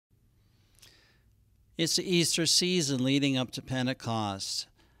It's the Easter season leading up to Pentecost,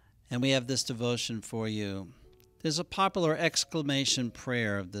 and we have this devotion for you. There's a popular exclamation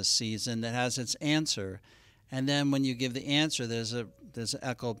prayer of this season that has its answer, and then when you give the answer, there's an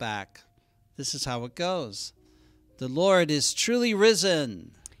echo back. This is how it goes. The Lord is truly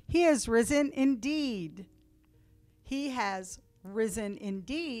risen. He has risen indeed. He has risen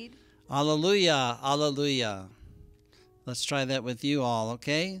indeed. Alleluia, alleluia. Let's try that with you all,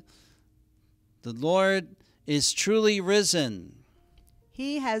 okay? The Lord is truly risen.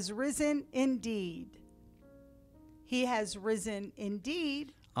 He has risen indeed. He has risen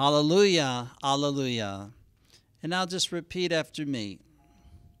indeed. Alleluia, alleluia. And now just repeat after me.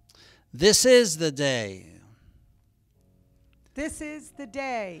 This is the day. This is the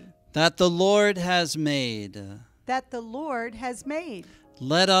day That the Lord has made. that the Lord has made.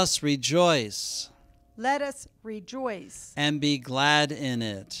 Let us rejoice. Let us rejoice And be glad in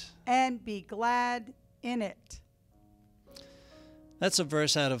it. and be glad in it. That's a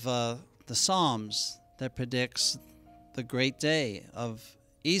verse out of the Psalms that predicts the great day of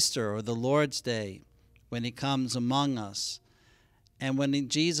Easter, or the Lord's Day, when he comes among us. And when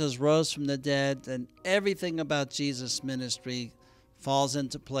Jesus rose from the dead, and everything about Jesus' ministry falls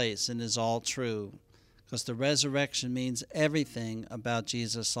into place and is all true. Because the resurrection means everything about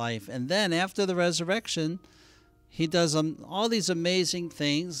Jesus' life. And then after the resurrection, he does all these amazing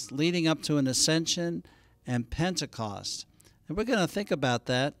things leading up to an ascension and Pentecost. And we're going to think about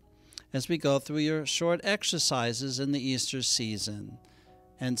that as we go through your short exercises in the Easter season.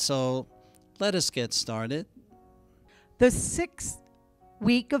 And so let us get started. The 6th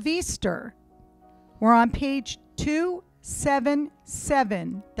week of Easter. We're on page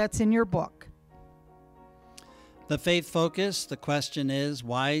 277. That's in your book. The faith focus, the question is,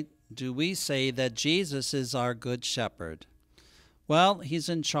 why do we say that Jesus is our good shepherd? Well, he's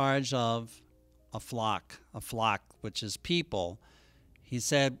in charge of a flock, which is people. He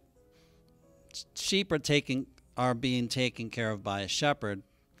said sheep are being taken care of by a shepherd.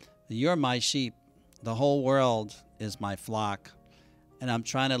 You're my sheep. The whole world is my flock. And I'm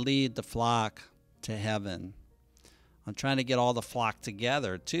trying to lead the flock to heaven. I'm trying to get all the flock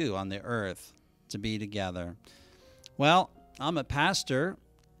together, too, on the earth to be together. Well, I'm a pastor,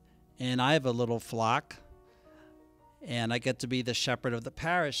 and I have a little flock, and I get to be the shepherd of the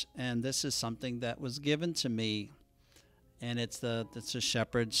parish, and this is something that was given to me, and it's a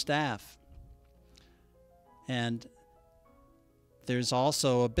shepherd staff. And there's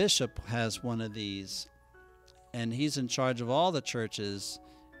also a bishop has one of these, and he's in charge of all the churches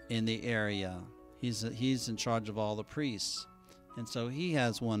in the area. He's in charge of all the priests, and so he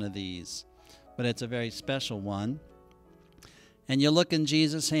has one of these, but it's a very special one. And you look in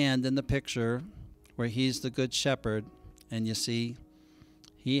Jesus' hand in the picture where he's the good shepherd, and you see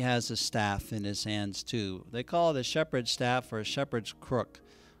he has a staff in his hands too. They call it a shepherd's staff or a shepherd's crook.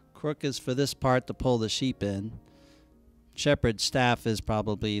 Crook is for this part to pull the sheep in. Shepherd's staff is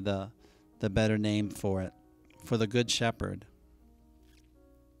probably the better name for it, for the good shepherd.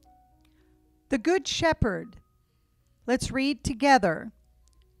 The Good Shepherd. Let's read together.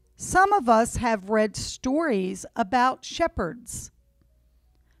 Some of us have read stories about shepherds.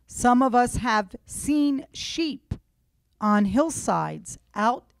 Some of us have seen sheep on hillsides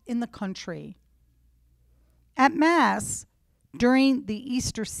out in the country. At Mass, during the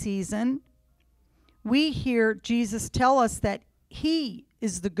Easter season, we hear Jesus tell us that he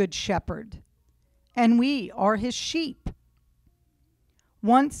is the Good Shepherd, and we are his sheep.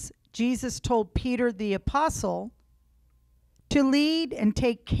 Once Jesus told Peter the apostle to lead and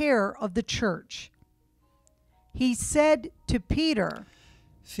take care of the church. He said to Peter,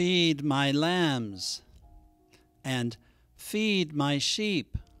 "Feed my lambs and feed my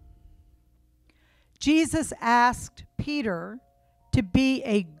sheep." Jesus asked Peter to be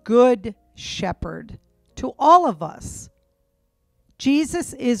a good shepherd to all of us.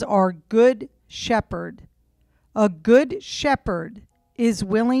 Jesus is our good shepherd. A good shepherd is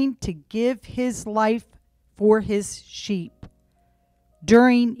willing to give his life for his sheep.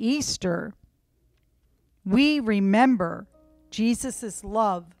 During Easter, we remember Jesus'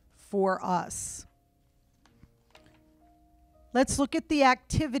 love for us. Let's look at the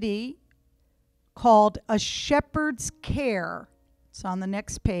activity called A Shepherd's Care. It's on the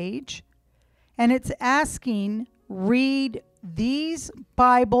next page. And it's asking, read these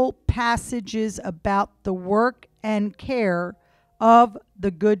Bible passages about the work and care of the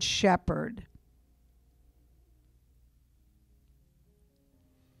Good Shepherd.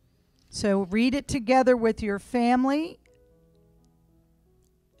 So read it together with your family,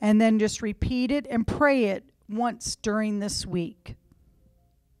 and then just repeat it and pray it once during this week.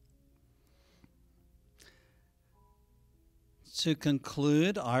 To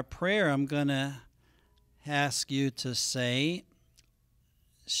conclude our prayer, I'm going to ask you to say,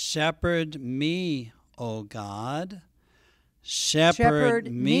 Shepherd me, O God.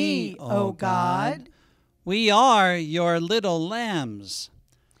 Shepherd me, O God. We are your little lambs.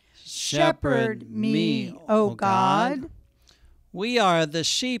 Shepherd me, O God. We are the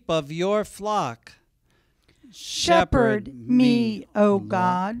sheep of your flock. Shepherd me, O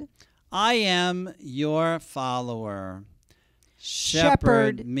God. I am your follower.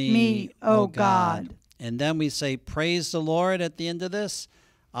 Shepherd me, O God. And then we say, praise the Lord at the end of this.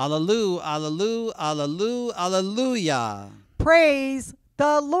 Alleluia, alleluia, alleluia, alleluia. Praise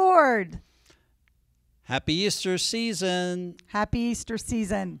the Lord. Happy Easter season. Happy Easter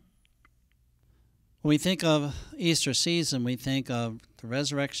season. When we think of Easter season, we think of the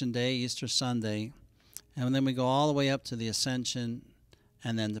Resurrection Day, Easter Sunday, and then we go all the way up to the Ascension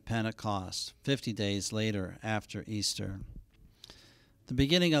and then to Pentecost, 50 days later after Easter. The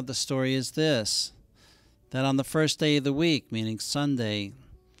beginning of the story is this, that on the first day of the week, meaning Sunday,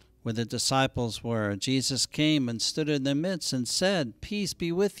 where the disciples were, Jesus came and stood in their midst and said, "Peace be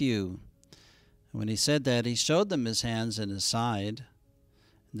with you." And when he said that, he showed them his hands and his side.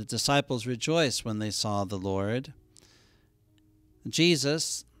 The disciples rejoiced when they saw the Lord.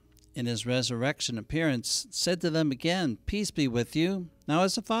 Jesus, in his resurrection appearance, said to them again, "Peace be with you. Now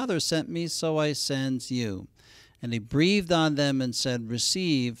as the Father sent me, so I send you." And he breathed on them and said,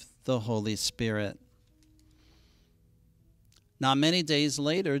 "Receive the Holy Spirit." Now many days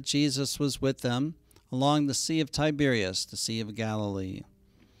later, Jesus was with them along the Sea of Tiberias, the Sea of Galilee.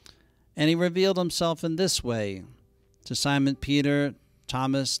 And he revealed himself in this way to Simon Peter,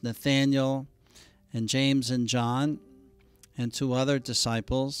 Thomas, Nathanael, and James and John, and 2 other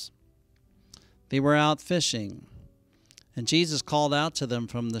disciples. They were out fishing, and Jesus called out to them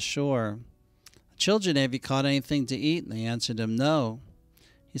from the shore, "Children, have you caught anything to eat?" And they answered him, "No."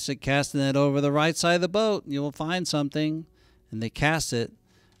 He said, "Cast the net over the right side of the boat, and you will find something." And they cast it,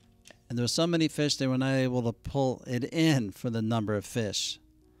 and there were so many fish they were not able to pull it in for the number of fish.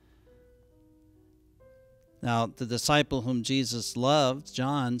 Now, the disciple whom Jesus loved,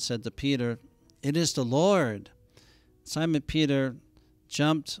 John, said to Peter, "It is the Lord." Simon Peter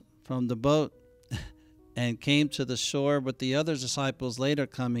jumped from the boat and came to the shore with the other disciples later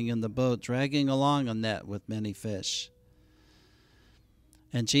coming in the boat, dragging along a net with many fish.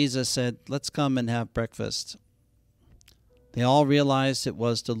 And Jesus said, "Let's come and have breakfast." They all realized it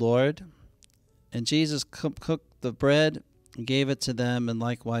was the Lord, and Jesus cooked the bread and gave it to them, and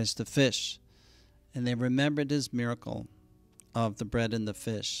likewise the fish. And they remembered his miracle of the bread and the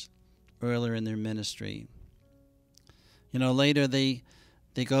fish earlier in their ministry. Later they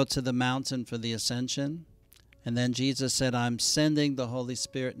go to the mountain for the ascension, and then Jesus said, "I'm sending the Holy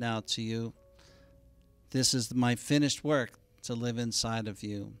Spirit now to you. This is my finished work to live inside of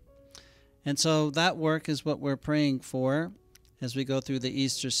you." And so that work is what we're praying for as we go through the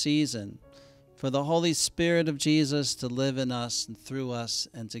Easter season, for the Holy Spirit of Jesus to live in us and through us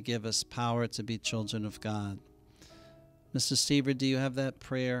and to give us power to be children of God. Mrs. Stieber, do you have that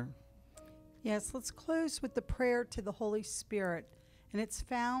prayer? Yes, let's close with the prayer to the Holy Spirit, and it's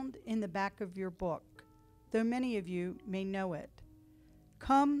found in the back of your book, though many of you may know it.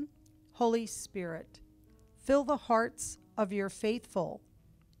 Come, Holy Spirit, fill the hearts of your faithful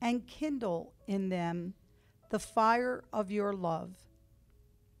and kindle in them the fire of your love.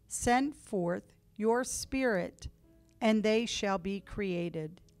 Send forth your Spirit, and they shall be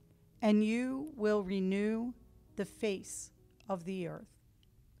created, and you will renew the face of the earth.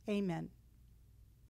 Amen.